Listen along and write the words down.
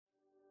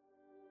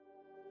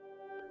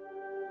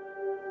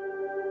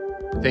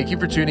Thank you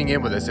for tuning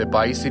in with us at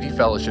Bayou City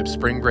Fellowship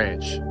Spring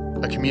Branch,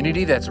 a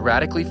community that's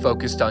radically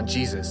focused on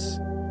Jesus.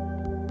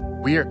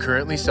 We are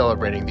currently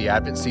celebrating the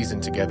Advent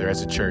season together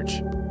as a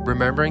church,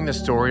 remembering the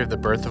story of the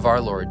birth of our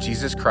Lord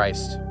Jesus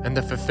Christ and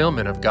the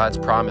fulfillment of God's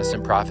promise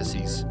and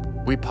prophecies.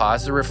 We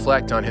pause to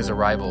reflect on his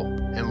arrival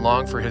and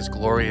long for his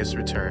glorious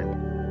return.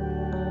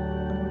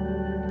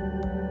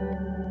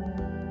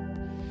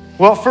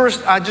 Well,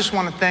 first, I just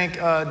want to thank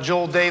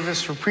Joel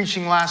Davis for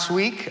preaching last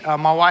week.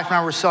 My wife and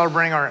I were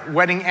celebrating our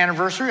wedding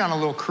anniversary on a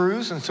little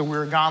cruise, and so we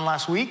were gone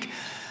last week.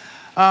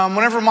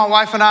 Whenever my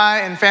wife and I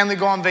and family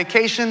go on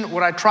vacation,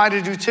 what I try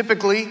to do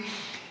typically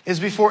is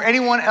before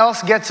anyone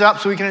else gets up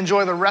so we can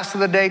enjoy the rest of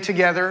the day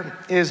together,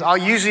 is I'll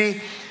usually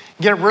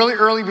get up really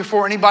early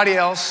before anybody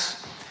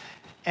else,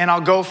 and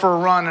I'll go for a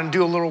run and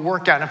do a little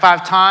workout. And if I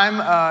have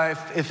time,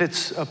 if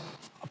it's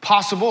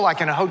possible,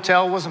 like in a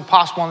hotel, it wasn't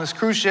possible on this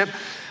cruise ship,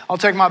 I'll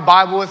take my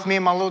Bible with me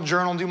and my little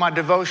journal and do my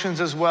devotions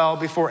as well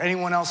before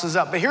anyone else is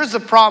up. But here's the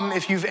problem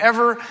if you've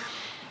ever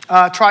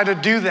tried to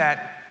do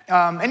that.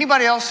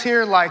 Anybody else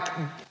here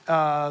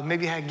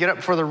maybe get up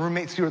before their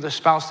roommates do or their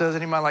spouse does?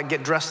 Anybody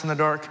get dressed in the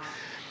dark?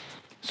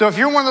 So if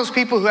you're one of those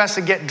people who has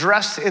to get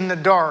dressed in the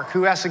dark,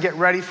 who has to get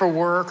ready for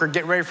work or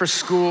get ready for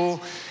school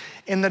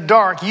in the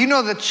dark, you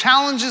know the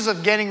challenges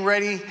of getting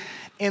ready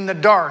in the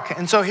dark.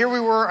 And so here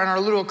we were in our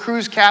little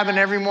cruise cabin.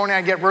 Every morning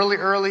I get really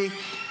early,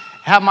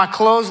 have my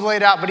clothes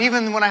laid out, but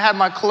even when I had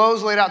my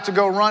clothes laid out to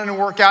go run and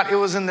work out, it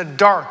was in the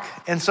dark.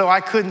 And so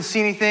I couldn't see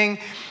anything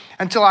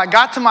until I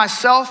got to my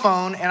cell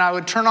phone and I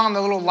would turn on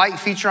the little light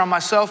feature on my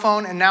cell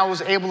phone and now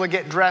was able to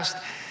get dressed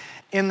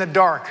in the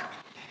dark.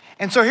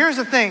 And so here's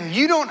the thing,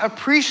 you don't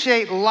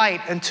appreciate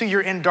light until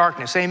you're in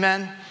darkness,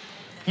 amen?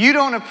 You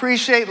don't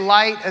appreciate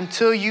light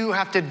until you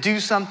have to do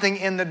something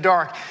in the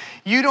dark.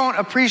 You don't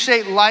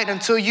appreciate light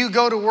until you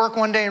go to work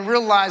one day and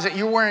realize that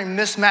you're wearing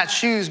mismatched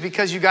shoes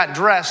because you got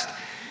dressed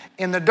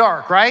in the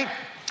dark, right?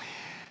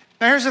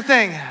 Now here's the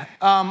thing,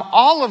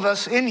 all of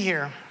us in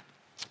here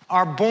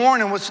are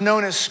born in what's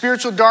known as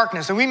spiritual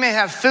darkness. And we may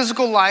have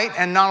physical light,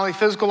 and not only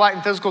physical light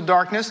and physical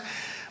darkness,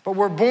 but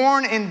we're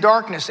born in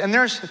darkness. And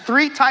there's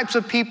three types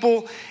of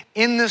people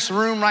in this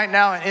room right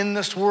now and in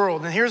this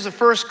world. And here's the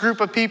first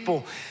group of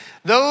people.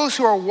 Those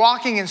who are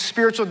walking in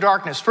spiritual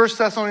darkness. 1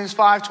 Thessalonians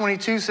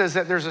 5:22 says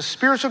that there's a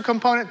spiritual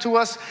component to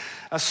us,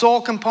 a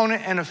soul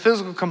component, and a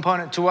physical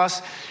component to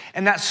us.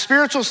 And that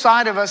spiritual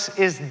side of us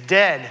is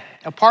dead,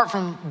 apart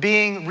from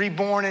being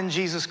reborn in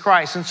Jesus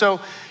Christ. And so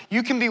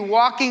you can be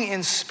walking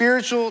in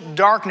spiritual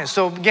darkness.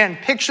 So again,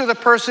 picture the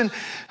person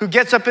who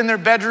gets up in their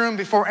bedroom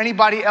before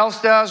anybody else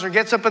does, or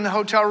gets up in the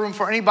hotel room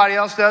before anybody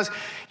else does.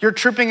 You're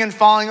tripping and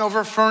falling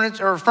over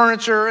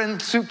furniture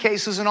and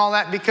suitcases and all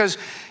that because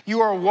you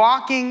are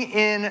walking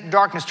in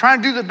darkness,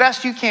 trying to do the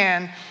best you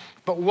can,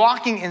 but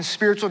walking in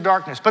spiritual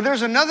darkness. But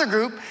there's another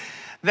group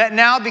that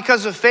now,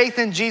 because of faith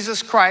in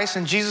Jesus Christ,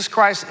 and Jesus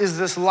Christ is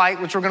this light,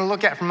 which we're going to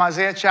look at from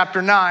Isaiah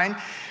chapter 9,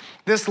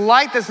 this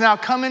light that's now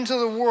come into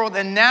the world,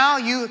 and now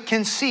you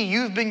can see,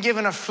 you've been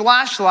given a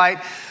flashlight,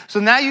 so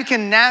now you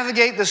can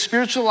navigate the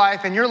spiritual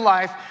life in your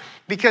life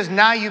because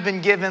now you've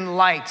been given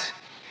light.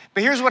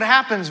 But here's what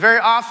happens. Very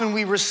often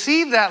we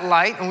receive that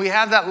light, and we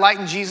have that light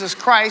in Jesus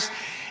Christ,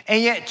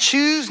 and yet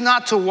choose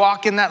not to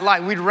walk in that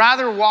light. We'd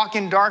rather walk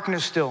in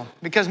darkness still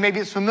because maybe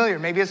it's familiar,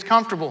 maybe it's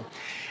comfortable.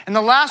 And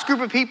the last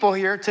group of people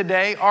here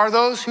today are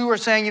those who are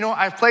saying,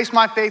 I've placed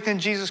my faith in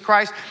Jesus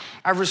Christ.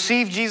 I've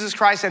received Jesus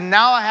Christ, and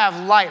now I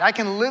have light. I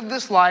can live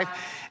this life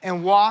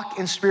and walk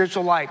in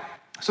spiritual light.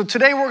 So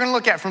today we're going to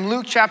look at from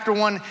Luke chapter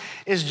 1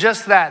 is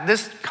just that.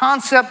 This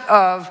concept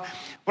of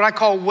what I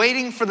call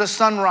waiting for the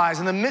sunrise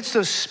in the midst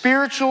of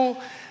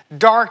spiritual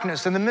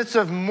darkness, in the midst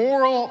of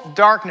moral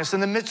darkness,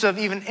 in the midst of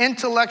even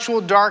intellectual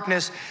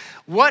darkness.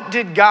 What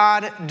did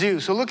God do?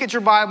 So look at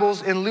your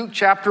Bibles in Luke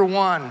chapter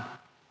 1.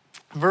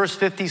 Verse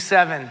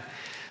 57,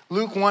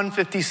 Luke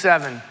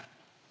 1:57.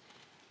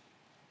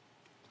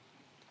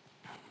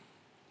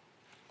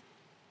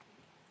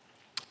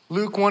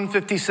 Luke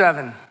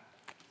 1:57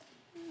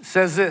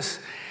 says this.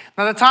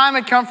 Now the time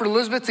had come for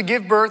Elizabeth to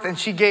give birth, and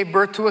she gave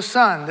birth to a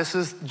son. This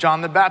is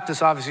John the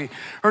Baptist, obviously.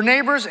 Her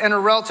neighbors and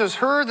her relatives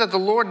heard that the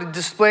Lord had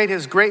displayed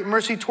his great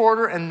mercy toward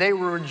her, and they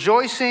were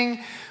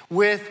rejoicing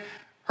with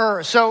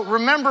her. So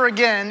remember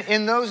again,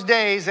 in those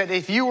days, that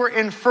if you were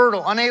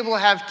infertile, unable to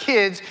have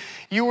kids,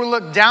 you were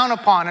looked down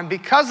upon. And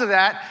because of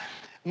that,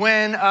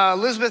 when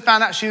Elizabeth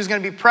found out she was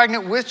going to be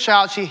pregnant with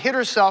child, she hid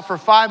herself for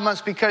 5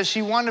 months because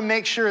she wanted to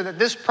make sure that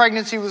this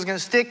pregnancy was going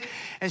to stick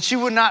and she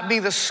would not be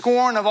the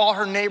scorn of all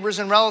her neighbors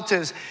and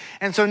relatives.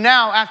 And so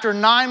now, after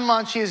 9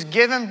 months, she has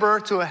given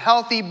birth to a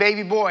healthy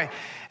baby boy.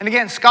 And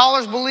again,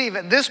 scholars believe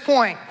at this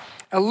point,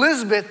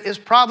 Elizabeth is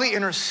probably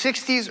in her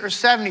 60s or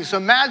 70s. So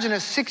imagine a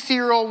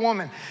 60-year-old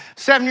woman,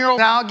 7-year-old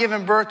now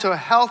giving birth to a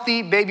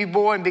healthy baby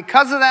boy. And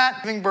because of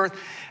that, giving birth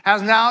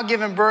has now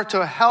given birth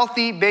to a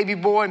healthy baby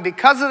boy. And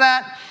because of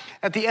that,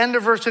 at the end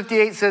of verse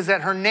 58 says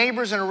that her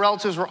neighbors and her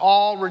relatives were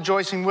all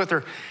rejoicing with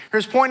her.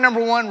 Here's point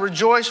number one,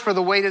 rejoice for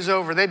the wait is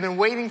over. They've been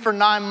waiting for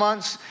 9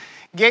 months.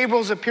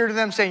 Gabriel's appeared to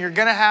them saying, you're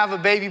going to have a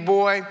baby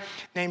boy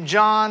named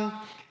John.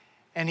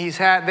 and they've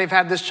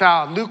had this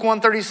child. Luke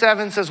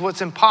 1:37 says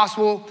what's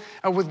impossible,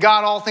 with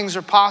God all things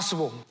are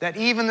possible. That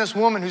even this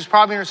woman who's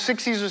probably in her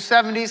 60s or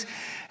 70s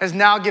has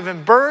now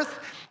given birth.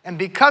 And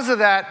because of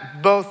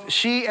that, both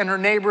she and her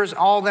neighbors,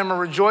 all of them are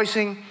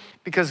rejoicing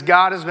because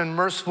God has been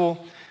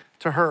merciful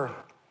to her.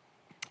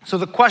 So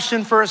the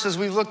question for us as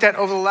we've looked at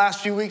over the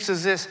last few weeks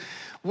is this: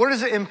 what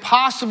is the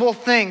impossible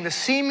thing, the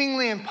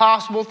seemingly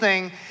impossible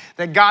thing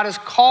that God has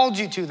called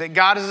you to, that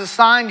God has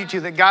assigned you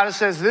to, that God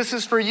says this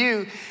is for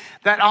you,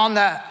 that on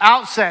the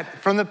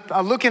outset, from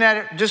looking at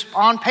it just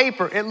on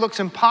paper, it looks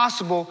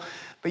impossible,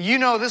 but you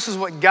know this is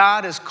what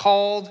God has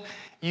called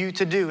you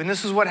to do. And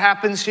this is what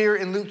happens here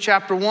in Luke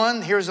chapter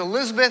 1. Here's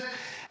Elizabeth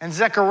and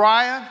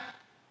Zechariah.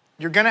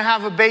 You're going to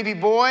have a baby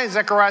boy.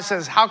 Zechariah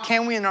says, how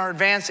can we in our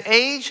advanced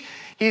age?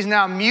 He's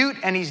now mute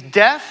and he's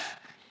deaf.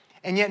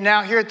 And yet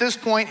now here at this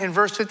point in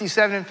verse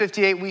 57 and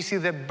 58, we see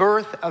the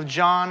birth of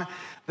John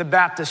the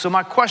Baptist. So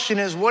my question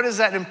is, what is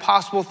that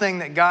impossible thing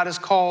that God has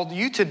called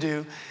you to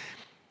do?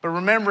 But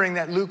remembering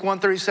that Luke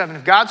 1:37,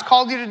 if God's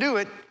called you to do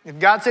it, if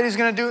God said he's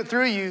going to do it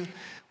through you,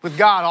 with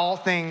God, all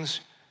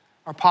things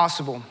are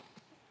possible.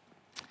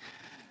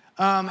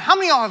 How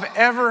many of y'all have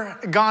ever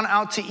gone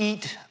out to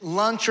eat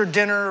lunch or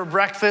dinner or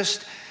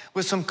breakfast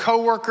with some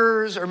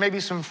coworkers or maybe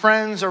some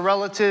friends or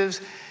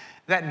relatives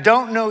that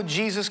don't know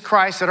Jesus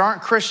Christ, that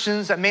aren't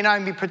Christians, that may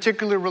not even be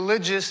particularly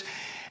religious,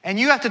 and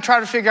you have to try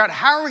to figure out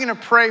how are we going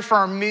to pray for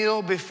our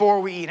meal before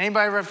we eat?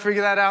 Anybody ever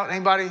figure that out?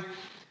 Anybody?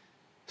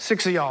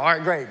 6 of y'all. All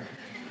right, great.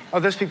 Oh,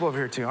 there's people over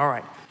here too. All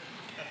right.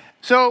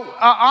 So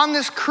on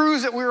this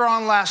cruise that we were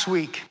on last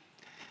week,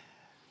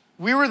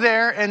 we were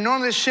there, and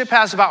normally this ship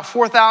has about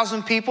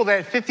 4,000 people. They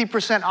had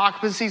 50%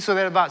 occupancy, so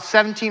they had about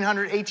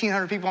 1,700,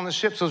 1,800 people on the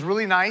ship, so it was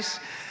really nice.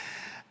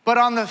 But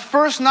on the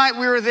first night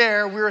we were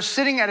there, we were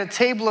sitting at a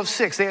table of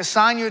 6. They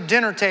assign you a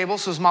dinner table,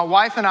 so it's my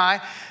wife and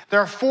I. There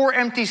are 4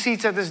 empty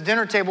seats at this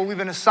dinner table. We've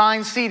been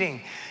assigned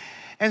seating.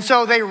 And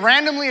so they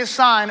randomly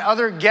assign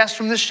other guests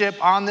from the ship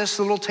on this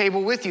little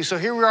table with you. So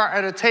here we are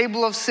at a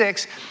table of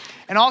 6,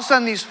 and all of a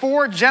sudden these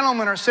 4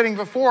 gentlemen are sitting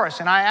before us.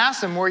 And I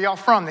asked them, where are y'all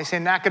from? They say,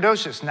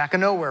 Nacogdoches,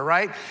 Nowhere,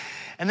 right?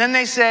 And then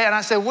they say, and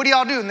I said, what do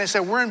y'all do? And they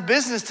said, we're in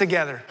business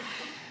together.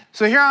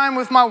 So here I am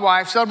with my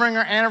wife, celebrating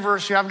our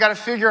anniversary. I've got to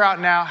figure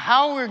out now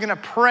how we're going to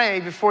pray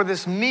before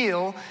this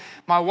meal.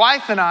 My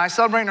wife and I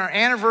celebrating our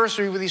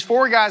anniversary with these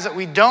 4 guys that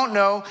we don't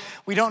know.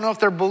 We don't know if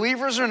they're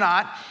believers or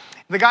not.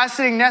 The guy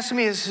sitting next to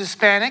me is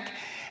Hispanic.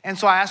 And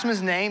so I asked him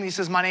his name. He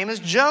says, my name is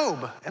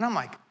Job. And I'm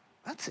like,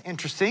 that's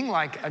interesting.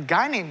 Like a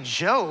guy named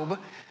Job,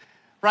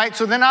 right?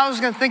 So then I was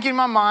thinking in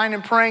my mind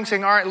and praying,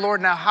 saying, all right,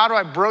 Lord, now how do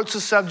I broach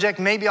the subject?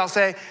 Maybe I'll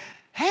say,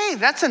 hey,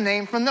 that's a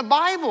name from the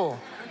Bible.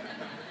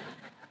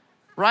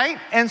 Right?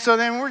 And so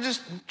then we're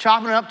just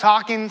chopping it up,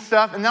 talking and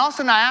stuff. And then all of a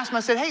sudden I asked him,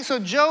 I said, hey, so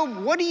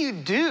Job, what do you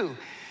do?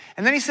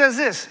 And then he says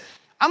this,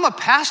 I'm a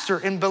pastor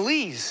in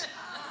Belize.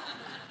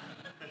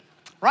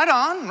 Right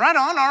on,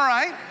 all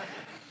right.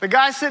 The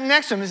guy sitting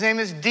next to him, his name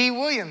is D.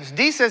 Williams.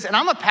 D says, and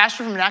I'm a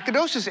pastor from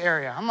Nacogdoches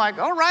area. I'm like,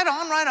 oh, right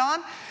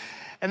on.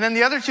 And then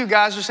the other 2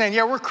 guys are saying,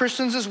 yeah, we're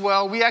Christians as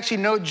well. We actually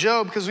know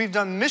Job because we've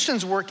done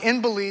missions work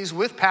in Belize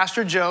with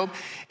Pastor Job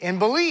in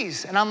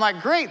Belize. And I'm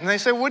like, great. And they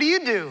say, what do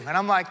you do? And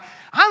I'm like,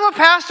 I'm a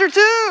pastor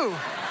too.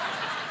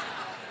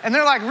 And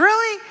they're like,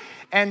 really?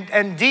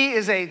 And D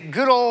is a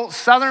good old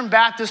Southern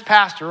Baptist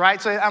pastor, right?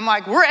 So I'm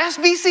like, we're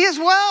SBC as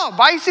well,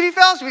 Bayou City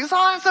Fellowship. He goes,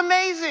 oh, that's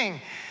amazing.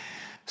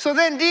 So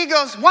then D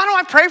goes, why don't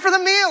I pray for the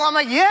meal? I'm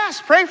like,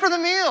 yes, pray for the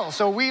meal.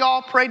 So we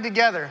all prayed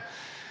together.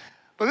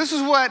 But this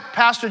is what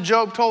Pastor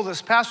Job told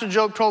us. Pastor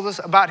Job told us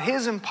about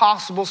his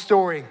impossible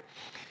story.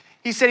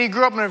 He said he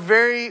grew up in a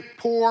very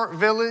poor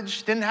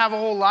village, didn't have a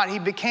whole lot. He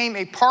became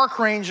a park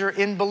ranger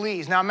in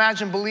Belize. Now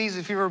imagine Belize,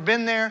 if you've ever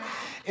been there,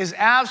 is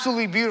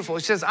absolutely beautiful.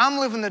 He says, I'm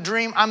living the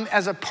dream. I'm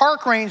as a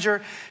park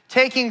ranger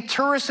taking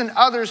tourists and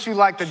others through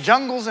like the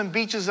jungles and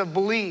beaches of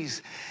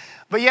Belize.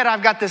 But yet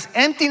I've got this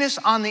emptiness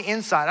on the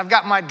inside. I've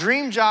got my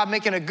dream job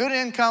making a good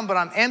income, but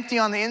I'm empty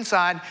on the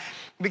inside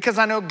because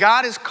I know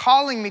God is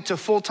calling me to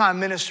full-time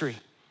ministry.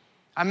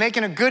 I'm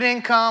making a good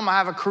income. I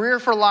have a career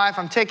for life.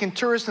 I'm taking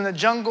tourists in the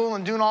jungle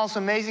and doing all this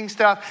amazing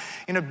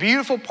stuff in a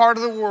beautiful part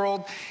of the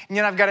world. And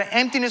yet I've got an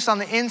emptiness on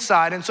the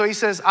inside. And so he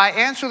says, I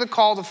answered the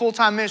call to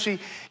full-time ministry,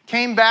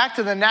 came back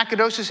to the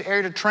Nacogdoches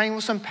area to train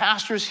with some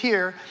pastors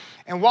here.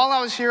 And while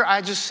I was here,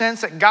 I just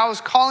sensed that God was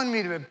calling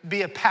me to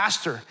be a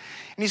pastor.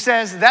 And he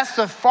says, that's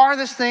the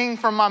farthest thing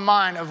from my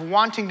mind of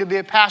wanting to be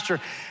a pastor.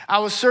 I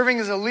was serving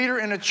as a leader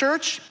in a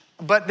church,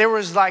 but there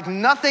was like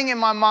nothing in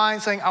my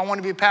mind saying I want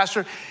to be a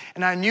pastor.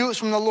 And I knew it was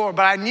from the Lord,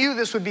 but I knew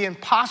this would be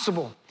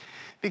impossible.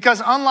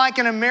 Because unlike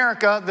in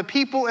America, the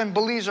people in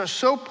Belize are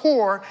so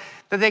poor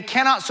that they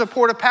cannot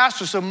support a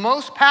pastor. So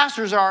most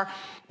pastors are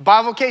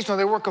bivocational.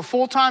 They work a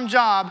full-time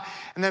job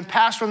and then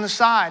pastor on the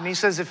side. And he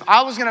says, if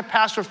I was going to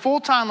pastor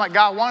full-time like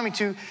God wanted me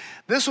to,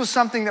 this was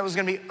something that was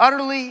going to be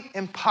utterly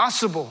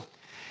impossible.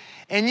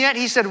 And yet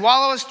he said,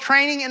 while I was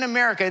training in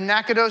America, in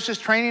Nacogdoches,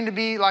 training to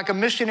be like a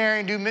missionary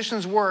and do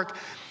missions work,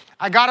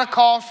 I got a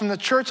call from the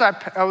church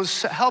I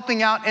was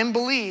helping out in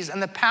Belize.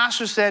 And the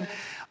pastor said,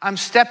 I'm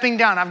stepping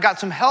down. I've got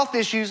some health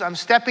issues. I'm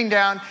stepping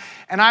down.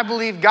 And I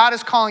believe God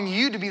is calling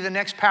you to be the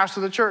next pastor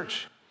of the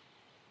church.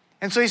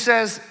 And so he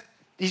said,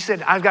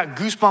 I've got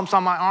goosebumps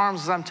on my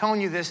arms as I'm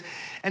telling you this.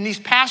 And these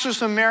pastors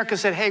from America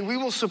said, hey, we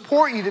will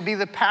support you to be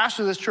the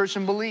pastor of this church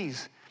in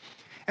Belize.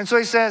 And so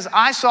he says,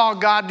 I saw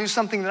God do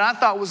something that I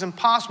thought was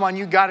impossible.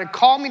 And God had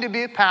called me to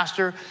be a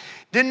pastor.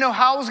 Didn't know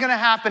how it was going to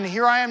happen.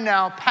 Here I am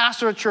now,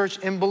 pastor of a church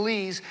in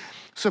Belize,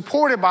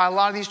 supported by a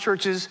lot of these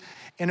churches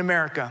in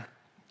America,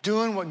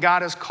 doing what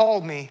God has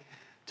called me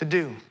to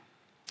do.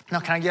 Now,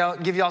 can I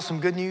give y'all some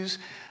good news?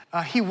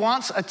 He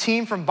wants a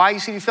team from Bayou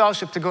City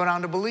Fellowship to go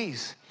down to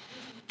Belize.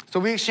 So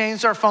we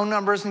exchanged our phone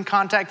numbers and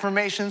contact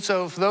information.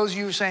 So for those of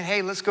you who are saying,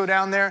 hey, let's go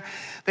down there,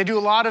 they do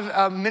a lot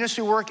of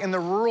ministry work in the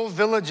rural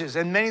villages.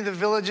 And many of the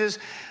villages,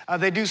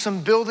 they do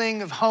some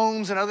building of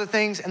homes and other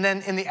things. And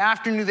then in the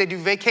afternoon, they do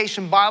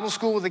vacation Bible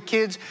school with the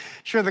kids,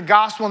 share the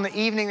gospel. In the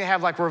evening, they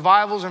have like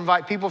revivals,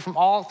 invite people from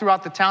all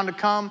throughout the town to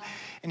come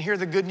and hear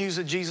the good news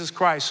of Jesus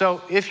Christ.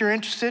 So if you're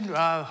interested,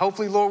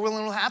 hopefully, Lord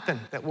willing, it will happen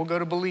that we'll go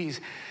to Belize.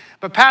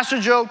 But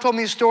Pastor Joe told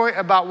me a story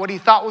about what he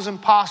thought was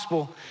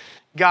impossible,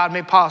 God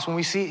made possible.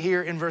 We see it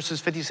here in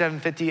verses 57,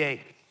 58.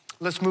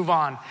 Let's move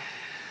on.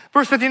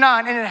 Verse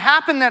 59, and it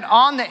happened that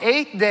on the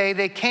 8th day,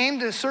 they came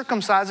to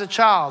circumcise a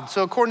child.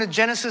 So according to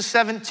Genesis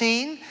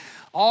 17,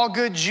 all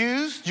good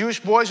Jews, Jewish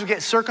boys would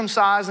get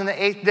circumcised on the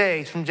 8th day.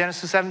 It's from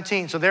Genesis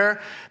 17. So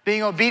they're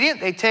being obedient.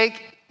 They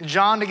take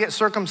John to get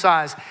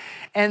circumcised.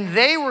 And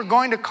they were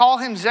going to call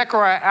him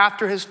Zechariah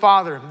after his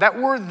father. That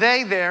word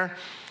they there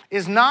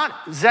is not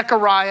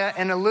Zechariah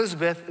and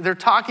Elizabeth. They're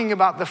talking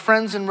about the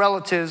friends and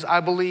relatives, I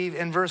believe,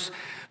 in verse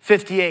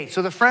 58.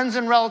 So the friends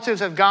and relatives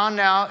have gone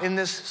now in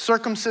this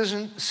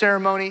circumcision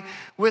ceremony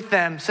with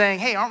them, saying,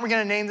 hey, aren't we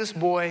going to name this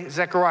boy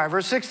Zechariah?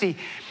 Verse 60,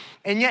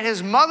 and yet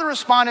his mother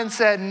responded and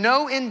said,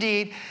 no,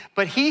 indeed,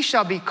 but he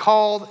shall be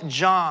called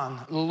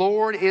John. The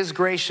Lord is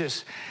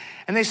gracious.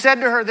 And they said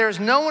to her, there's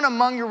no one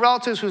among your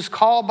relatives who's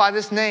called by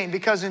this name,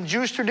 because in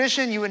Jewish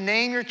tradition, you would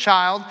name your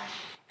child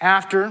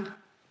after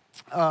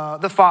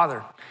the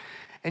father.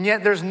 And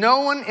yet there's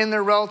no one in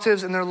their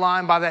relatives in their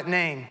line by that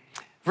name.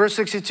 Verse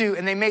 62,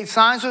 and they made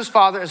signs to his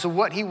father as to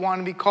what he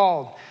wanted to be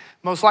called.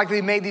 Most likely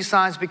he made these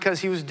signs because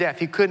he was deaf.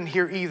 He couldn't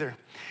hear either.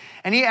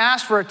 And he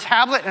asked for a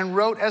tablet and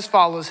wrote as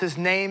follows, his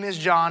name is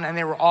John, and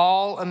they were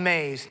all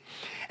amazed.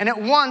 And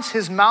at once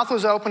his mouth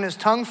was open, his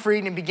tongue freed,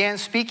 and he began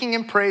speaking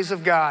in praise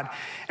of God.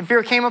 And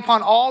fear came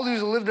upon all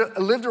who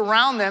lived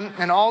around them,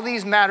 and all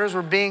these matters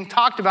were being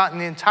talked about in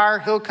the entire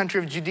hill country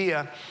of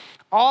Judea.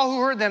 All who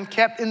heard them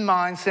kept in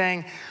mind,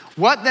 saying,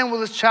 what then will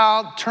this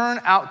child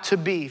turn out to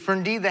be? For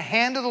indeed the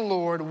hand of the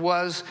Lord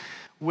was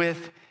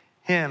with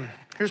him.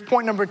 Here's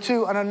point number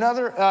 2, on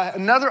another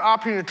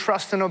opportunity to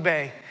trust and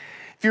obey.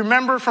 If you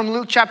remember from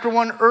Luke chapter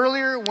 1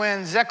 earlier,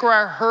 when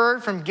Zechariah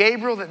heard from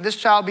Gabriel that this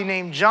child be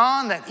named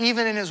John, that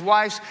even in his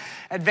wife's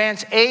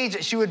advanced age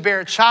that she would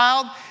bear a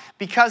child,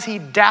 because he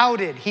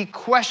doubted, he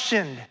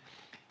questioned,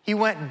 he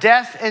went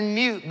deaf and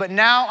mute. But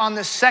now on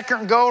the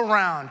second go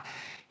around,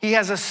 he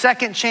has a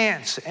second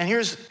chance. And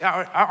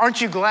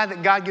aren't you glad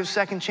that God gives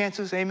second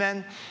chances?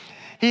 Amen.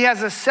 He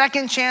has a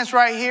second chance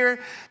right here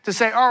to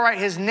say, all right,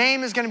 his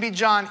name is going to be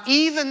John,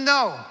 even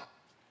though,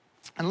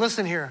 and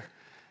listen here,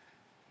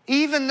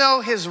 even though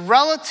his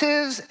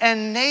relatives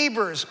and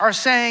neighbors are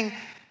saying,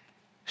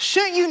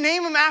 shouldn't you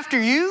name him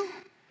after you?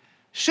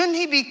 Shouldn't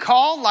he be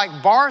called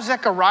like Bar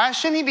Zechariah?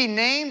 Shouldn't he be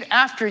named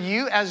after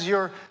you as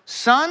your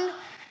son?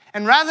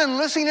 And rather than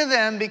listening to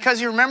them, because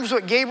he remembers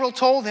what Gabriel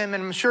told him,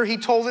 and I'm sure he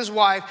told his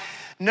wife,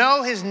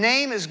 no, his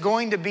name is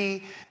going to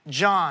be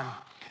John.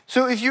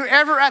 So if you're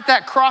ever at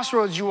that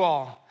crossroads, you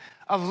all,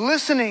 of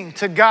listening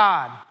to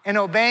God and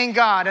obeying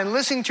God and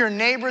listening to your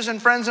neighbors and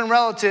friends and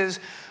relatives,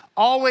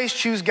 always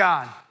choose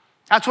God.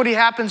 That's what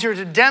happens here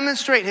to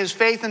demonstrate his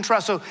faith and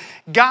trust. So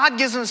God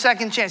gives him a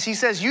second chance. He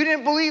says, you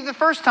didn't believe the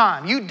first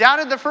time. You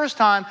doubted the first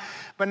time,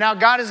 but now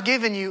God has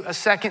given you a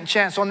second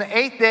chance. So on the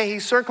 8th day,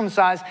 he's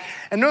circumcised.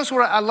 And notice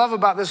what I love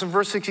about this in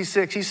verse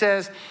 66. He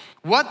says,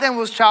 what then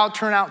will this child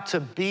turn out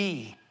to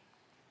be?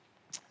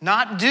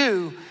 Not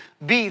do,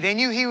 be. They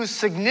knew he was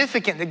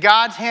significant, that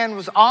God's hand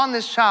was on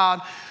this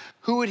child.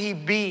 Who would he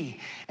be?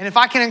 And if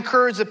I can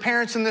encourage the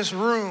parents in this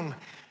room,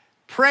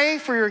 pray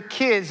for your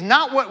kids,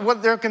 not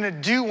what they're going to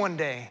do one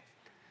day,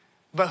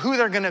 but who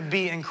they're going to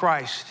be in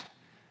Christ.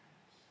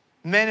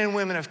 Men and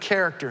women of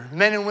character,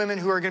 men and women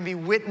who are going to be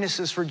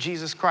witnesses for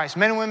Jesus Christ,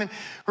 men and women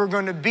who are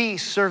going to be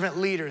servant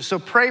leaders. So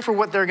pray for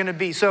what they're going to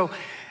be. So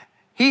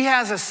he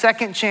has a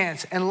second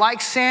chance. And like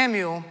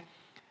Samuel,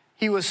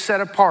 he was set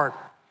apart.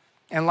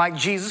 And like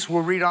Jesus,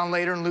 we'll read on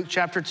later in Luke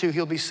chapter 2,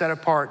 he'll be set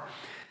apart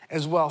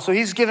as well. So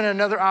he's given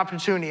another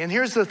opportunity. And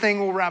here's the thing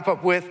we'll wrap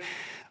up with.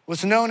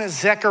 What's known as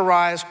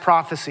Zechariah's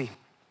prophecy.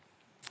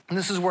 And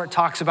this is where it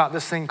talks about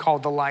this thing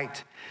called the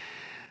light.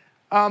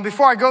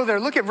 Before I go there,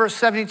 look at verse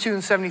 72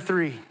 and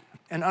 73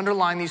 and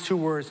underline these two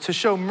words. To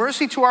show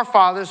mercy to our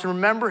fathers and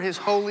remember his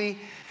holy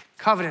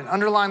covenant.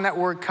 Underline that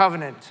word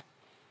covenant.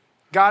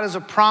 God is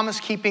a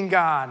promise-keeping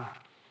God. And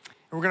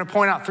we're going to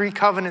point out 3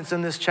 covenants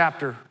in this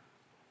chapter.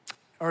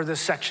 or this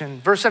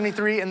section. Verse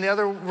 73, and the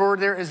other word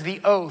there is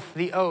the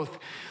oath,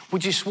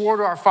 which he swore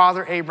to our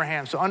father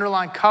Abraham. So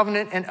underline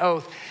covenant and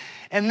oath.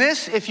 And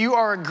this, if you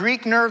are a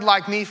Greek nerd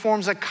like me,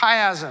 forms a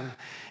chiasm.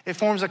 It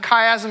forms a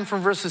chiasm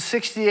from verses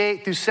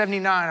 68 through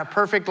 79, a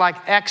perfect like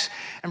X.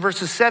 And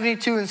verses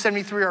 72 and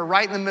 73 are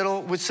right in the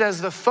middle, which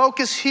says the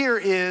focus here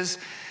is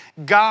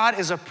God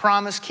is a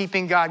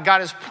promise-keeping God. God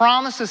has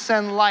promised to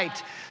send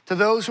light to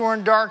those who are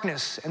in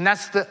darkness. And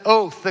that's the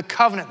oath, the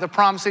covenant, the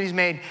promise that he's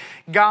made.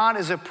 God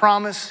is a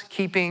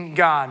promise-keeping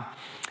God.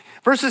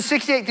 Verses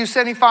 68 through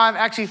 75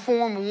 actually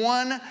form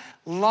one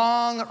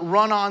long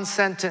run-on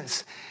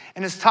sentence.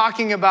 And it's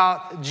talking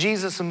about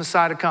Jesus, the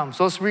Messiah to come.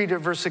 So let's read it,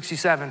 verse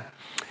 67.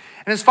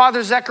 And his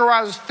father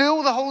Zechariah was filled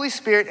with the Holy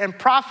Spirit and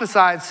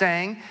prophesied,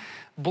 saying,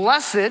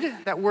 blessed,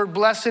 that word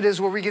blessed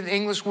is where we get the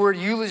English word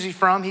eulogy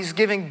from. He's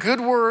giving good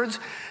words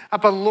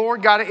about the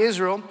Lord God of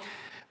Israel.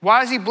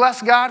 Why does he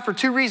bless God? For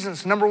two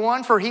reasons. Number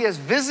one, for he has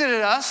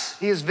visited us.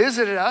 He has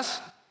visited us.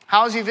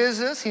 How has he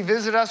visited us? He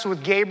visited us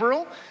with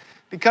Gabriel,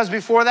 because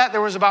before that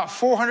there was about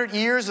 400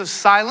 years of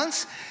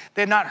silence.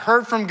 They had not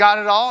heard from God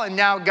at all, and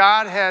now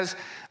God has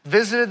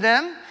visited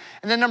them.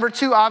 And then number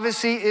two,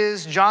 obviously,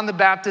 is John the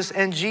Baptist,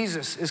 and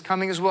Jesus is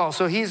coming as well.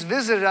 So he's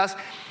visited us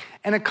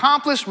and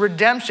accomplished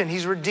redemption.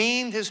 He's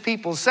redeemed his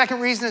people. The second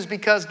reason is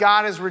because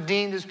God has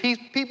redeemed his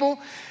people,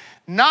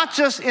 not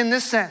just in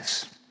this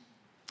sense.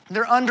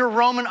 They're under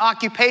Roman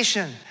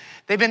occupation.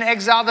 They've been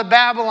exiled to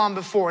Babylon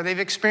before. They've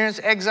experienced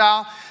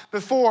exile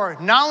before.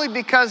 Not only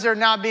because they're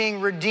now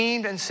being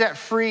redeemed and set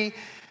free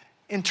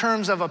in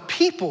terms of a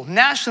people,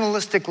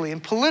 nationalistically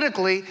and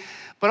politically,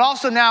 but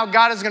also now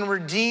God is going to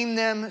redeem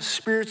them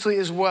spiritually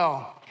as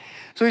well.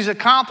 So he's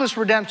accomplished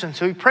redemption.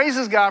 So he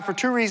praises God for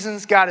two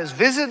reasons. God has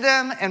visited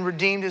them and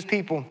redeemed his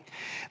people. And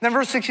then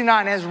verse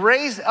 69, has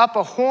raised up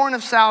a horn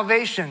of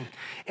salvation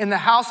in the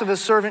house of his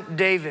servant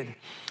David.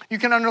 You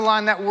can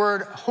underline that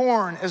word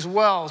horn as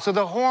well. So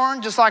the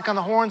horn, just like on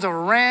the horns of a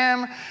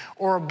ram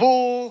or a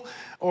bull,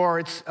 or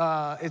it's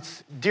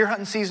deer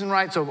hunting season,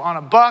 right? So on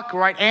a buck,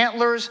 right?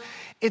 Antlers,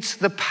 it's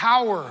the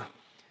power.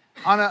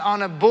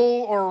 On a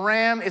bull or a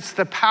ram, it's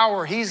the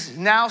power. He's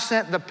now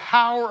sent the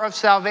power of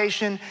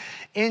salvation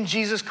in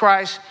Jesus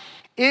Christ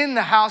in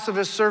the house of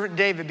his servant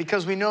David,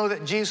 because we know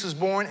that Jesus was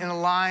born in the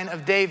line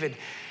of David.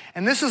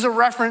 And this is a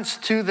reference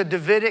to the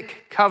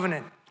Davidic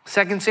covenant.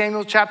 2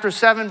 Samuel chapter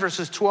 7,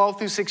 verses 12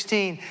 through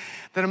 16,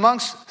 that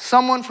amongst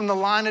someone from the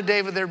line of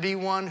David, there be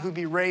one who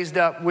be raised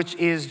up, which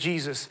is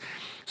Jesus.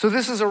 So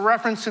this is a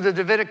reference to the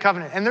Davidic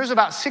covenant. And there's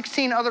about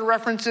 15 other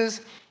references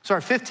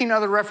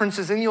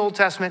in the Old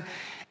Testament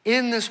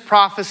in this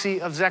prophecy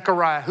of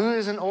Zechariah, who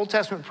is an Old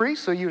Testament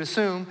priest, so you'd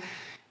assume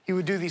he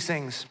would do these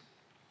things.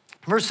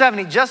 Verse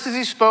 70, just as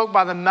he spoke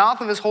by the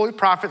mouth of his holy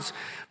prophets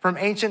from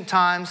ancient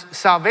times,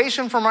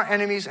 salvation from our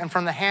enemies and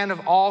from the hand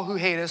of all who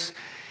hate us.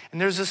 And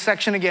there's this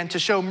section again, to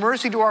show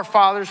mercy to our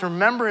fathers,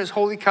 remember his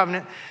holy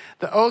covenant,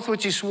 the oath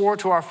which he swore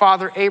to our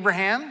father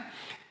Abraham.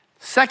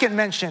 Second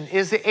mention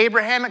is the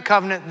Abrahamic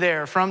covenant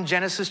there from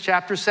Genesis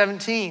chapter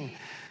 17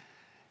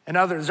 and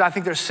others. I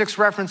think there's 6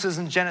 references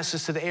in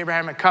Genesis to the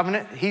Abrahamic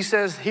covenant. He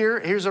says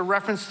here's a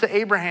reference to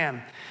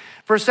Abraham.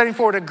 Verse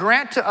 74, to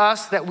grant to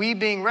us that we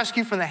being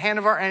rescued from the hand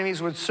of our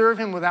enemies would serve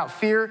him without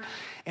fear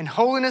in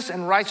holiness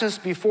and righteousness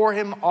before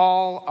him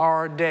all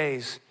our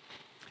days.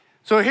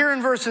 So here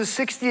in verses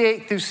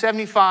 68 through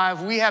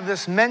 75, we have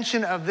this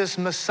mention of this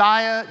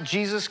Messiah,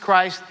 Jesus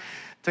Christ,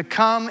 to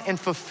come in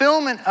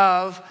fulfillment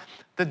of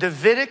the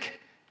Davidic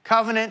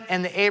covenant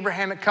and the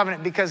Abrahamic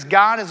covenant, because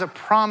God is a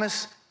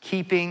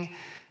promise-keeping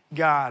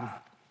God.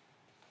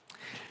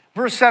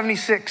 Verse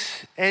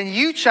 76, and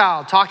you,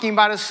 child, talking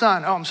about his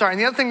son. And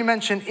the other thing to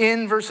mention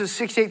in verses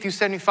 68 through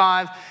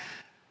 75,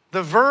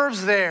 the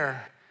verbs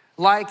there,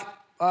 like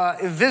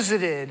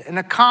visited and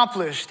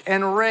accomplished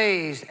and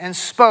raised and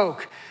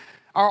spoke,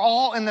 are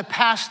all in the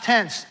past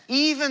tense,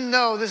 even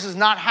though this has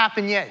not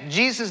happened yet.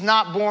 Jesus is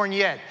not born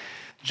yet.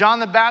 John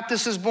the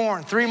Baptist is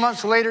born. 3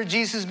 months later,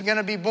 Jesus is going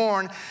to be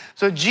born.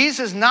 So Jesus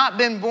has not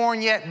been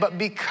born yet, but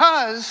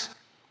because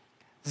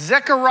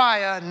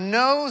Zechariah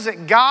knows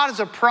that God is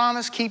a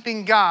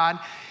promise-keeping God,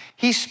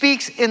 he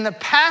speaks in the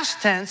past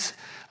tense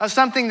of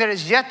something that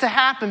is yet to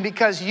happen,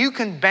 because you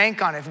can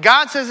bank on it. If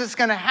God says it's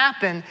going to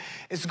happen,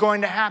 it's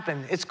going to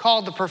happen. It's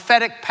called the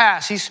prophetic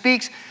past. He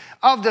speaks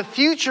of the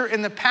future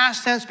in the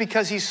past tense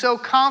because he's so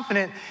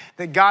confident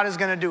that God is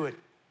going to do it.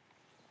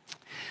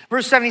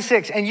 Verse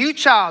 76, and you,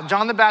 child,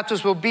 John the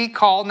Baptist, will be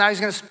called, now he's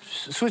going to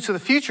switch to the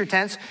future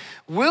tense,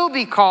 will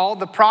be called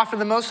the prophet of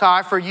the Most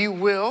High, for you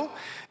will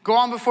go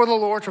on before the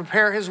Lord to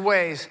prepare his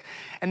ways.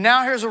 And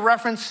now here's a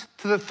reference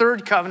to the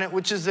third covenant,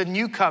 which is the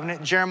new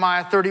covenant,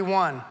 Jeremiah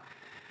 31.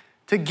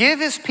 To give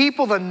his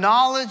people the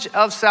knowledge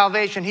of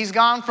salvation. He's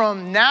gone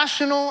from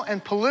national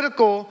and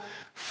political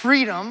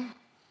freedom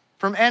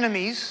from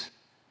enemies,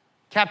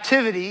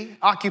 captivity,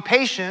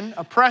 occupation,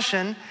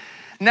 oppression,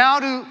 now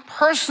to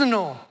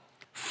personal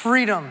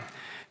freedom,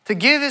 to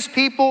give his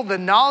people the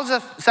knowledge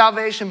of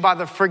salvation by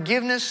the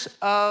forgiveness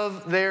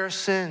of their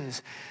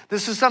sins.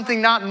 This is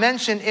something not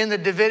mentioned in the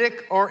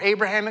Davidic or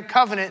Abrahamic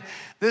covenant,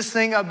 this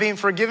thing of being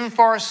forgiven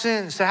for our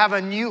sins, to have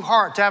a new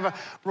heart, to have a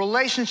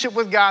relationship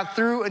with God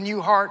through a new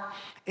heart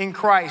in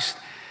Christ.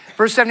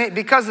 Verse 78,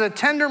 because of the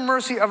tender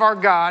mercy of our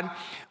God,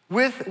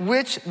 with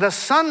which the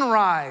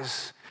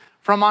sunrise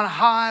from on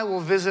high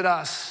will visit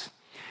us.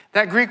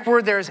 That Greek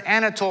word there is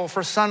anatol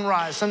for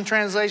sunrise. Some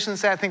translations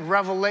say, I think,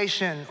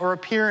 revelation or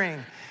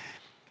appearing.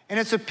 And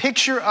it's a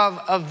picture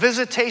of a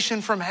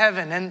visitation from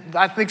heaven. And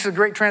I think it's a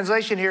great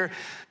translation here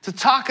to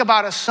talk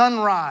about a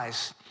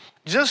sunrise.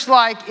 Just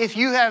like if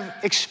you have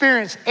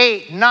experienced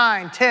 8,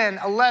 9, 10,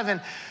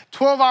 11,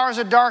 12 hours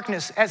of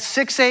darkness at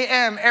 6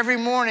 a.m. every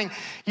morning,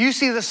 you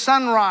see the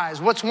sunrise.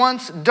 What's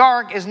once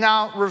dark is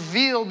now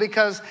revealed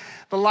because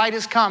the light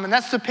has come. And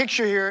that's the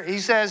picture here. He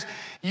says,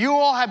 you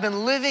all have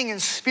been living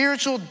in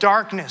spiritual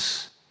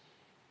darkness.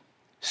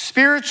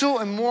 Spiritual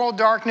and moral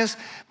darkness,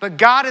 but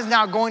God is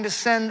now going to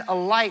send a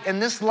light,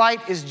 and this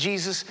light is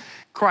Jesus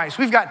Christ.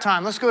 We've got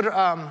time. Let's go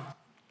to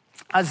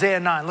Isaiah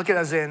 9. Look at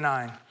Isaiah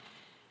 9.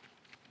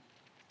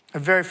 A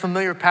very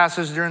familiar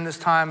passage during this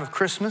time of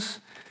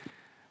Christmas.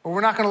 But we're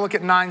not going to look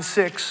at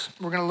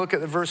 9:6. We're going to look at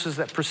the verses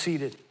that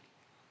precede it.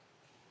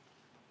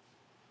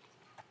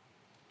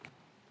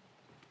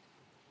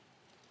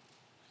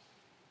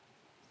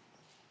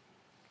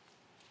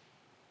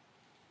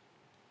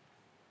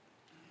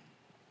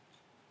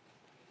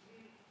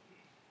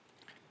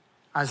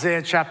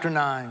 Isaiah chapter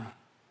 9.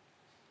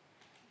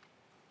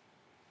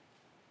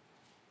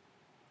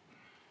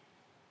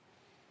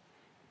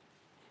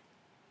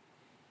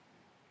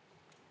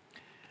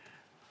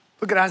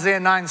 Look at Isaiah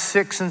 9,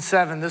 6 and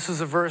 7. This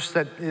is a verse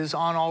that is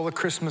on all the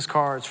Christmas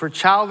cards. For a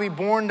child will be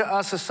born to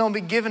us, a son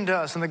will be given to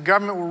us, and the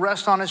government will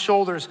rest on his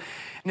shoulders.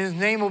 And his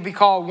name will be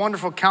called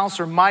Wonderful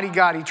Counselor, Mighty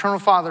God, Eternal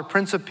Father,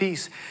 Prince of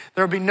Peace.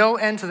 There will be no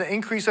end to the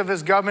increase of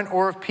his government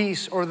or of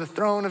peace, or the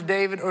throne of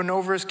David and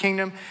over his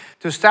kingdom,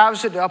 to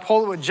establish it, to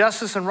uphold it with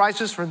justice and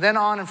righteousness from then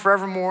on and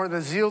forevermore.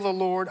 The zeal of the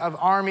Lord of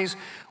armies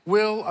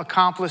will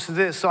accomplish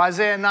this. So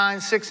Isaiah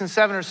 9, 6 and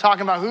 7 is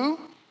talking about who?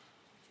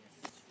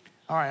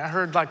 All right, I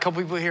heard like a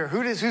couple people here.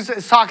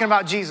 Who's talking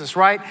about Jesus,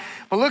 right?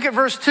 But look at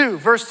verse 2.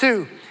 Verse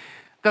 2.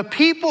 The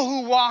people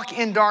who walk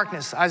in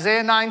darkness,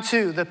 Isaiah 9,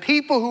 2. The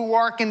people who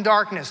walk in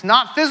darkness,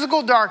 not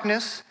physical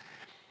darkness,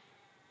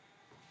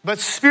 but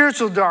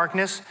spiritual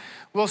darkness,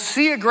 will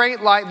see a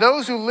great light.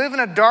 Those who live in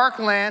a dark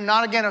land,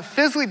 not again a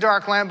physically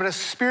dark land, but a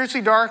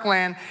spiritually dark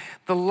land,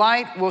 the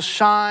light will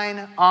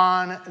shine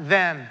on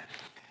them.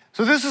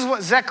 So this is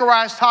what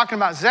Zechariah is talking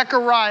about.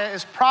 Zechariah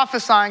is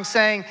prophesying,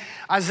 saying,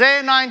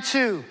 Isaiah 9,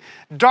 2.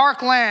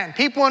 Dark land,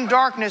 people in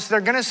darkness,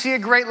 they're going to see a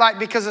great light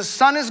because the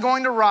sun is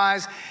going to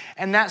rise,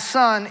 and that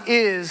sun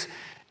is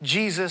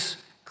Jesus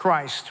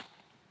Christ.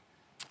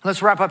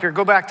 Let's wrap up here.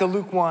 Go back to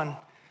Luke 1.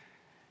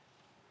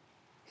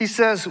 He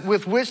says,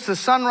 with which the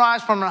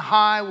sunrise from on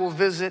high will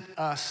visit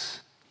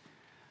us.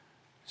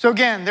 So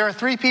again, there are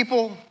three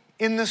people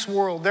in this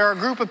world. There are a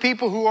group of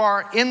people who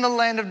are in the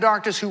land of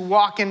darkness who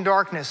walk in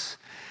darkness.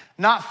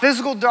 Not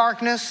physical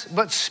darkness,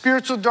 but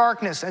spiritual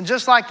darkness. And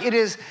just like it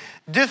is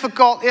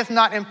difficult, if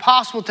not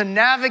impossible, to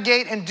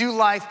navigate and do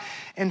life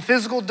in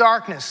physical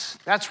darkness.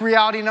 That's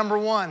reality number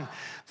one.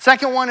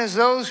 Second one is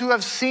those who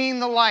have seen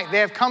the light. They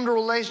have come to a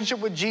relationship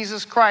with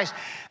Jesus Christ.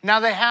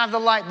 Now they have the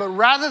light. But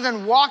rather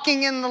than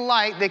walking in the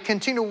light, they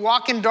continue to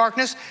walk in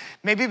darkness,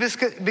 maybe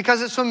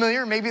because it's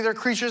familiar, maybe they're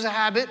creatures of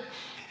habit.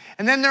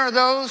 And then there are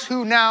those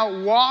who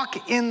now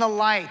walk in the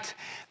light.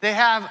 They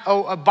have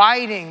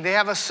abiding. They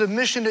have a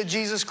submission to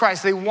Jesus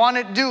Christ. They want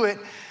to do it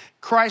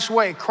Christ's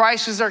way.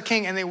 Christ is their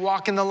king, and they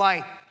walk in the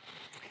light.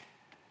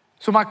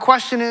 So my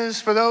question is,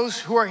 for those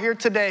who are here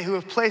today who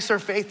have placed their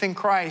faith in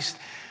Christ,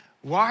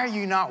 why are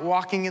you not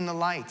walking in the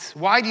light?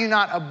 Why do you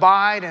not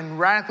abide and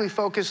radically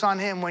focus on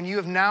him when you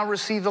have now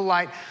received the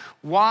light?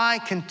 Why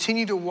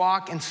continue to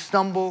walk and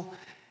stumble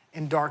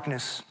in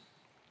darkness?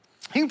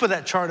 You can put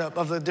that chart up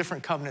of the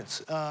different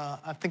covenants.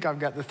 I think I've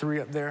got the three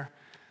up there.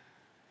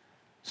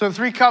 So the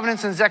three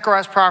covenants in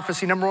Zechariah's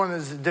prophecy, number one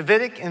is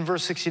Davidic in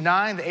verse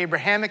 69, the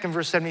Abrahamic in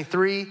verse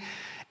 73,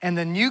 and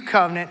the new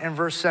covenant in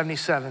verse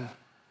 77.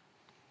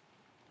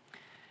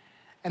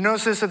 And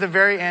notice this at the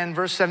very end,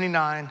 verse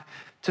 79,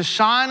 to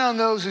shine on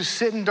those who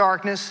sit in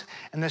darkness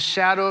and the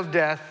shadow of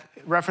death,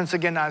 reference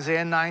again to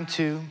Isaiah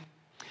 9:2,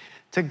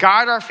 to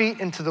guide our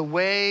feet into the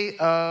way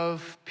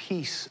of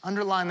peace.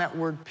 Underline that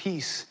word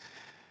peace.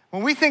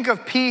 When we think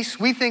of peace,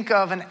 we think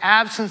of an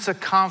absence of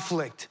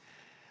conflict.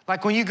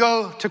 Like when you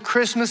go to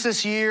Christmas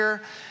this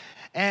year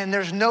and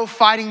there's no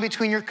fighting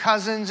between your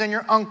cousins and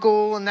your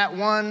uncle and that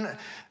one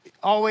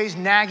always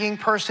nagging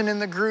person in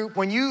the group.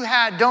 When you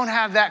don't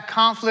have that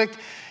conflict,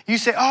 you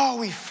say, oh,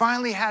 we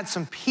finally had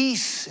some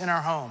peace in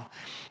our home.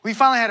 We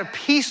finally had a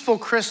peaceful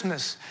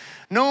Christmas.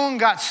 No one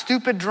got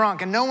stupid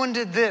drunk and no one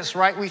did this,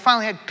 right? We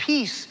finally had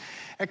peace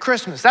at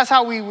Christmas. That's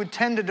how we would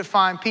tend to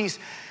define peace.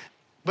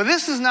 But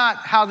this is not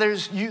how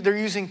they're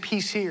using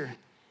peace here.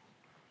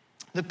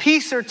 The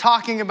peace they're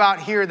talking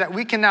about here, that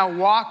we can now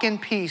walk in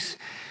peace,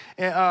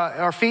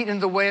 our feet in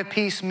the way of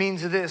peace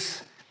means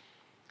this.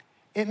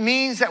 It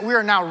means that we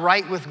are now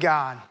right with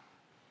God.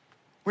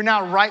 We're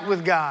now right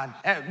with God.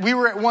 We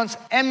were at once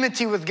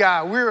enmity with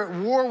God. We were at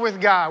war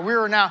with God. We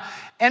were now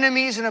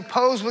enemies and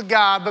opposed with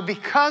God. But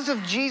because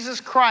of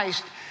Jesus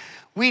Christ,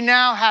 we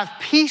now have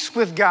peace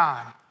with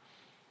God.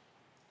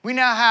 We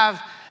now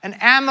have an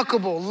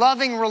amicable,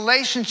 loving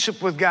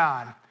relationship with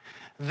God.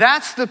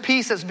 That's the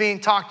peace that's being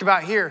talked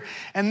about here.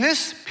 And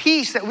this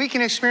peace that we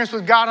can experience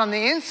with God on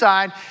the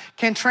inside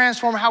can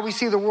transform how we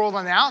see the world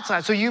on the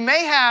outside. So you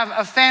may have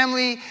a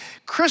family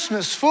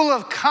Christmas full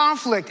of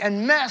conflict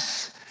and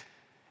mess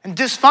and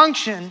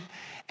dysfunction,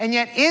 and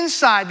yet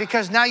inside,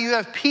 because now you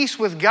have peace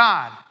with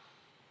God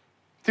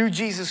through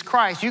Jesus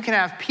Christ, you can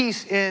have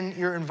peace in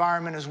your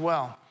environment as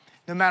well,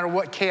 no matter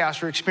what chaos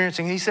you're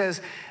experiencing. He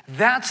says,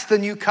 that's the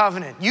new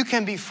covenant. You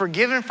can be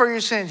forgiven for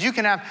your sins. You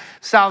can have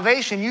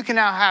salvation. You can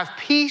now have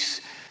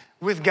peace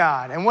with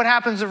God. And what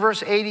happens in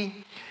verse 80?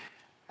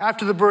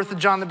 After the birth of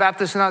John the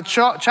Baptist, now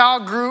the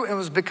child grew and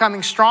was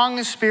becoming strong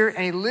in spirit,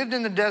 and he lived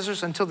in the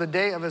deserts until the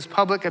day of his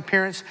public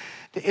appearance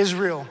to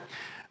Israel.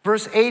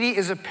 Verse 80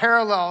 is a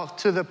parallel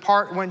to the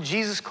part when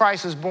Jesus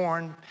Christ is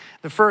born.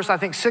 The first,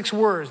 6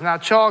 words. Now,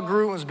 child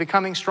grew and was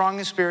becoming strong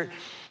in spirit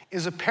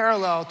is a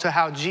parallel to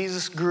how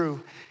Jesus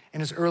grew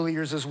in his early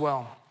years as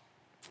well.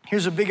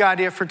 Here's a big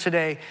idea for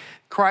today.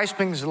 Christ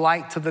brings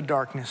light to the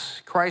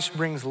darkness. Christ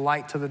brings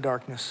light to the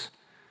darkness.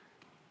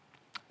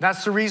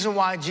 That's the reason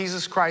why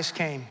Jesus Christ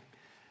came.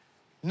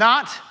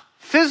 Not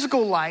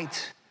physical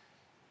light,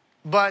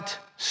 but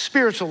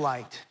spiritual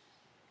light.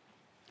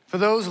 For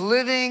those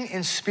living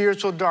in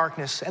spiritual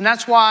darkness. And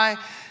that's why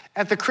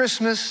at the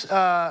Christmas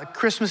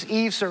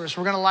Eve service,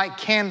 we're gonna light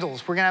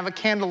candles. We're gonna have a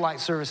candlelight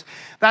service.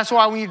 That's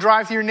why when you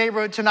drive through your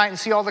neighborhood tonight and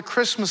see all the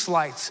Christmas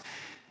lights,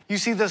 you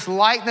see this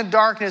light in the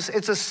darkness.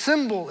 It's a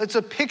symbol, it's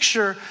a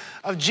picture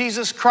of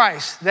Jesus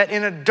Christ, that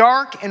in a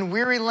dark and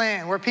weary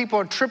land where people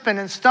are tripping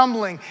and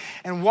stumbling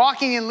and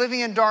walking and living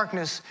in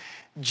darkness,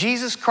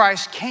 Jesus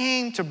Christ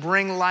came to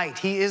bring light.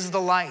 He is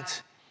the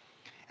light.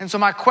 And so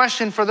my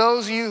question for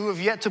those of you who have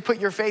yet to put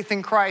your faith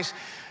in Christ,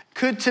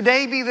 could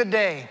today be the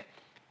day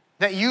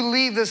that you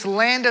leave this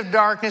land of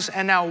darkness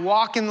and now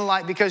walk in the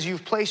light because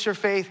you've placed your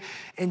faith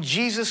in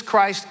Jesus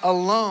Christ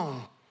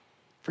alone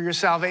for your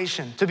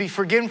salvation, to be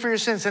forgiven for your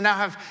sins and now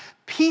have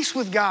peace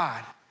with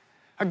God,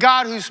 a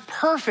God who's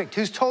perfect,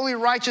 who's totally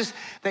righteous,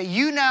 that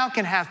you now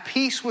can have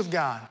peace with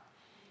God.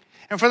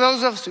 And for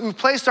those of us who've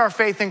placed our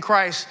faith in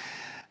Christ,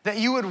 that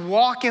you would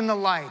walk in the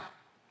light,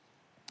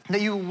 that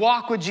you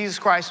walk with Jesus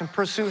Christ and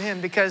pursue him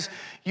because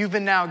you've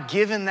been now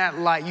given that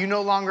light. You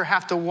no longer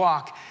have to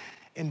walk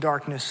in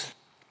darkness.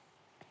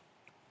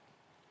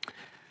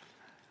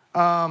 You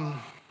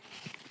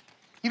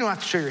don't have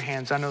to show your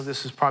hands. I know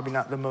this is probably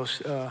not the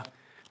most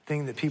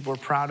thing that people are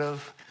proud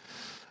of.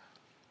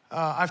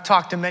 I've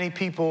talked to many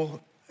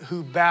people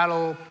who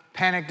battle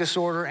panic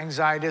disorder,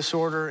 anxiety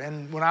disorder,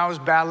 and when I was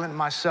battling it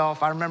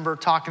myself, I remember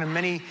talking to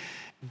many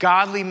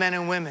godly men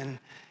and women,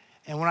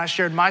 and when I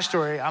shared my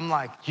story, I'm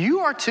like, you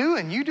are too,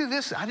 and you do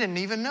this? I didn't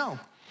even know.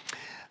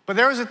 But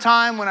there was a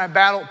time when I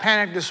battled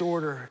panic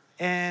disorder,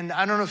 and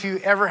I don't know if you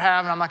ever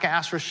have, and I'm not gonna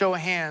ask for a show of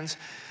hands,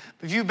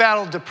 but if you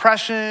battle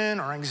depression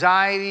or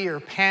anxiety or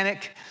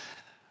panic,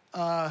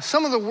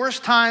 some of the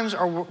worst times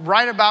are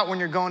right about when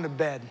you're going to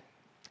bed.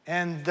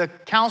 And the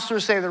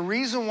counselors say the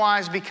reason why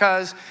is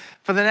because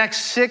for the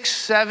next 6,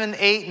 7,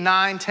 8,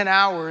 9, 10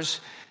 hours,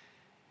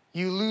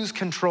 you lose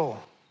control.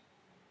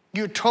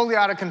 You're totally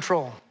out of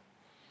control.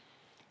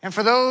 And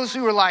for those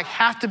who are like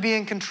have to be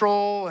in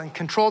control and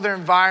control their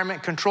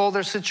environment, control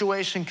their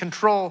situation,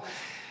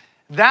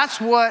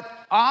 that's what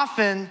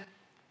often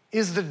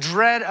is the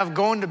dread of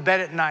going to bed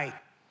at night,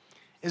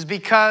 is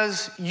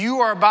because you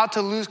are about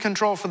to lose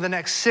control for the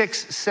next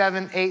 6,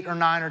 7, 8, or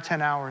 9, or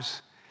 10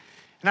 hours.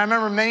 And I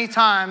remember many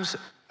times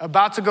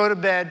about to go to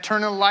bed,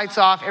 turning the lights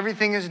off,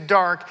 everything is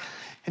dark,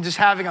 and just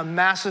having a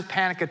massive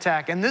panic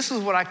attack. And this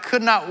is what I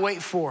could not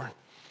wait for.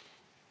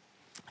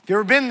 If you've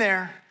ever been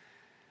there,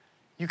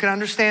 you can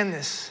understand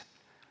this.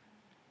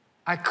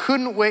 I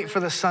couldn't wait for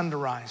the sun to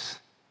rise.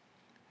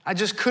 I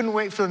just couldn't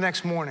wait for the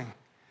next morning.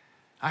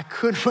 I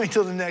couldn't wait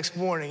till the next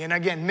morning. And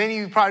again, many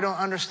of you probably don't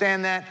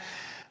understand that.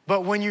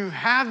 But when you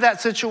have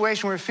that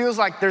situation where it feels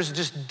like there's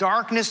just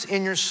darkness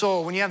in your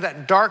soul, when you have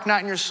that dark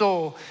night in your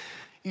soul,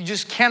 you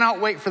just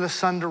cannot wait for the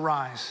sun to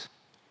rise.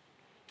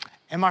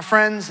 And my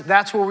friends,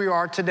 that's where we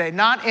are today.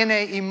 Not in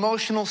an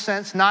emotional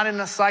sense, not in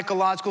a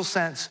psychological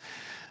sense,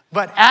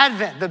 but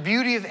Advent, the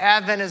beauty of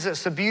Advent is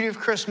this, the beauty of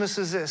Christmas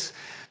is this.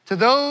 To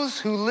those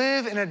who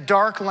live in a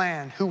dark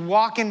land, who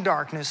walk in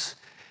darkness,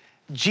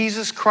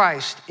 Jesus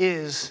Christ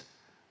is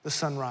the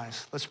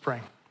sunrise. Let's pray.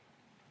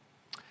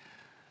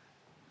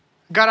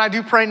 God, I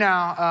do pray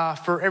now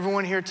for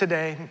everyone here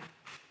today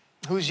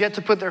who's yet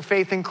to put their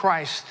faith in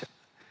Christ,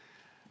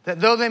 that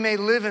though they may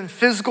live in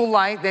physical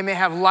light, they may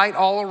have light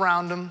all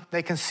around them.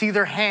 They can see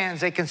their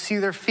hands, they can see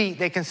their feet,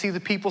 they can see the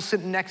people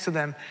sitting next to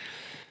them.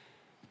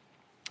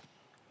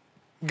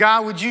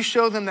 God, would you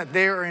show them that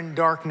they are in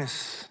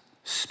darkness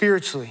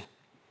spiritually?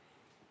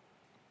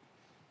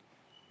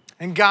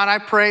 And God, I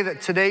pray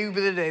that today will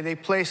be the day they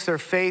place their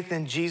faith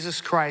in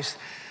Jesus Christ,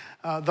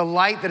 the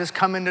light that has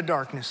come into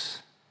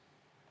darkness,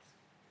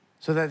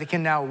 so that they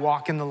can now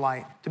walk in the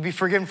light, to be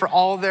forgiven for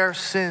all their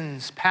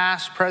sins,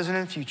 past, present,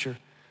 and future,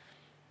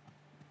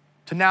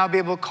 to now be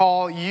able to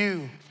call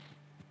you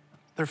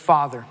their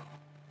Father,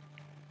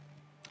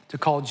 to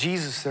call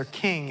Jesus their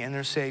King and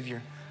their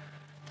Savior,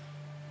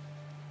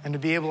 and to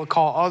be able to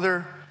call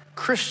other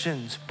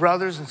Christians,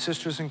 brothers and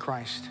sisters in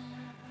Christ,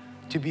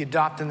 to be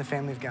adopted in the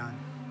family of God.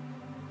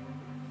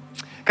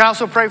 God, I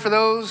also pray for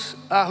those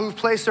who've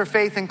placed their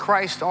faith in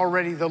Christ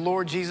already, the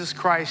Lord Jesus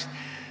Christ.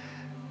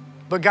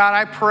 But God,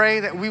 I pray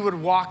that we would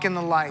walk in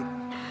the light.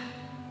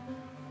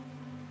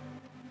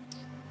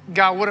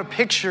 God, what a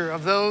picture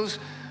of those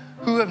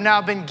who have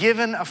now been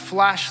given a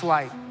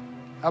flashlight,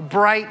 a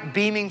bright,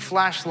 beaming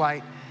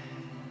flashlight.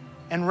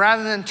 And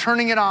rather than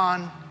turning it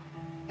on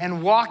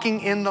and walking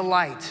in the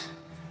light,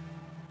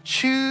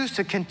 choose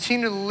to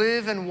continue to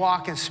live and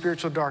walk in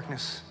spiritual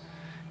darkness.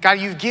 God,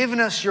 you've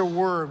given us your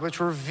word, which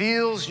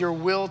reveals your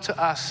will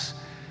to us,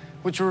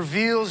 which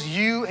reveals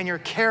you and your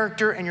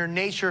character and your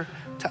nature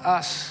to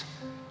us.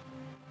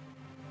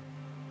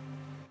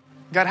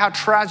 God, how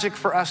tragic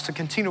for us to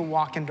continue to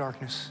walk in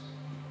darkness.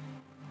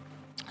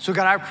 So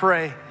God, I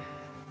pray,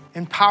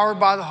 empowered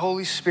by the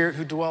Holy Spirit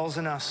who dwells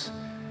in us,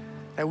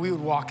 that we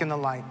would walk in the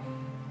light.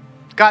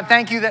 God,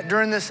 thank you that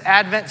during this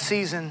Advent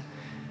season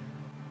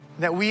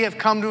that we have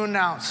come to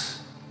announce,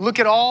 look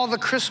at all the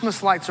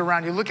Christmas lights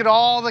around you. Look at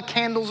all the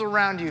candles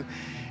around you.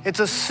 It's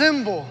a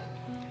symbol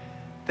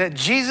that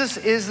Jesus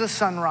is the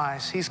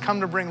sunrise. He's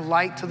come to bring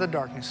light to the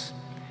darkness.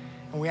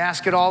 And we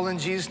ask it all in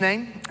Jesus'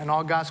 name. And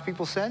all God's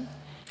people said,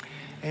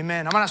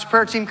 amen. I'm going to ask the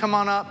prayer team come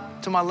on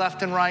up to my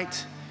left and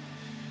right.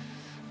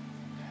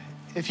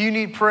 If you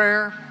need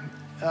prayer,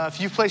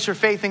 if you've placed your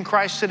faith in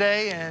Christ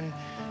today and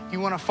you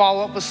want to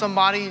follow up with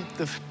somebody,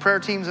 the prayer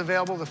team's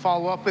available to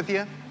follow up with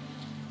you.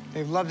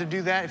 They'd love to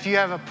do that. If you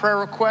have a prayer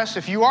request,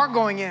 if you are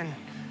going in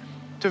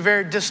to a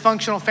very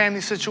dysfunctional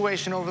family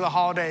situation over the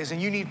holidays and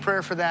you need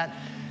prayer for that,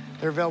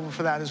 they're available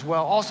for that as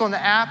well. Also on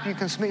the app, you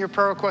can submit your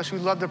prayer request.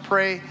 We'd love to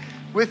pray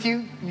with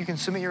you. You can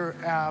submit your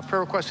prayer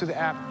request through the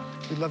app.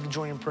 We'd love to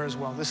join you in prayer as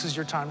well. This is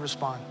your time to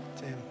respond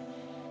to him.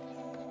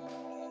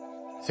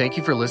 Thank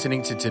you for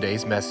listening to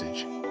today's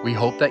message. We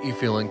hope that you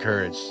feel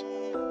encouraged.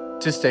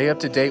 To stay up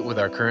to date with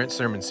our current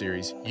sermon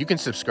series, you can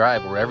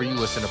subscribe wherever you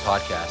listen to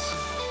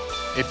podcasts.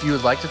 If you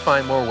would like to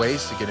find more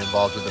ways to get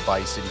involved with the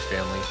Bayou City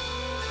family,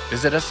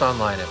 visit us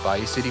online at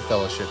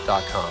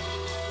BayouCityFellowship.com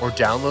or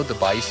download the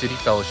Bayou City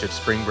Fellowship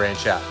Spring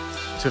Branch app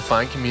to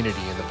find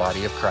community in the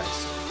body of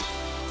Christ.